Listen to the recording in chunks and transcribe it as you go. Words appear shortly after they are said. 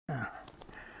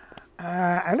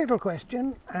A little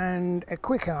question and a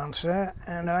quick answer,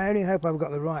 and I only hope I've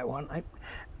got the right one.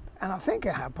 And I think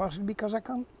I have, possibly because I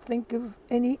can't think of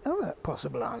any other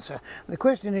possible answer. The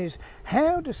question is,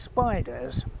 how do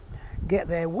spiders get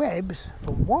their webs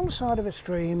from one side of a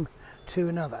stream to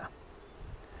another?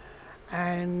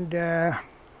 And I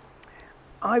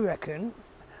reckon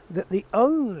that the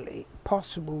only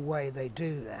possible way they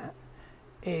do that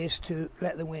is to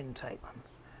let the wind take them.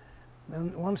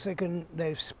 And once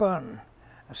they've spun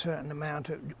a certain amount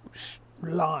of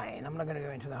line, I'm not going to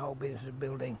go into the whole business of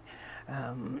building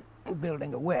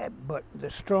a web, but the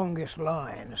strongest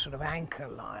line, a sort of anchor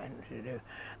line,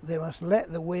 they must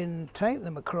let the wind take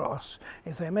them across.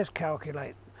 If they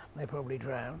miscalculate, they probably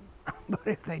drown. But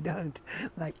if they don't,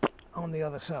 they on the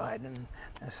other side, and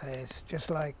I say it's just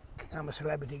like I'm a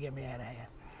celebrity, get me out of here.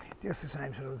 Just the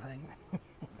same sort of thing.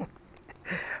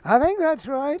 I think that's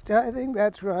right.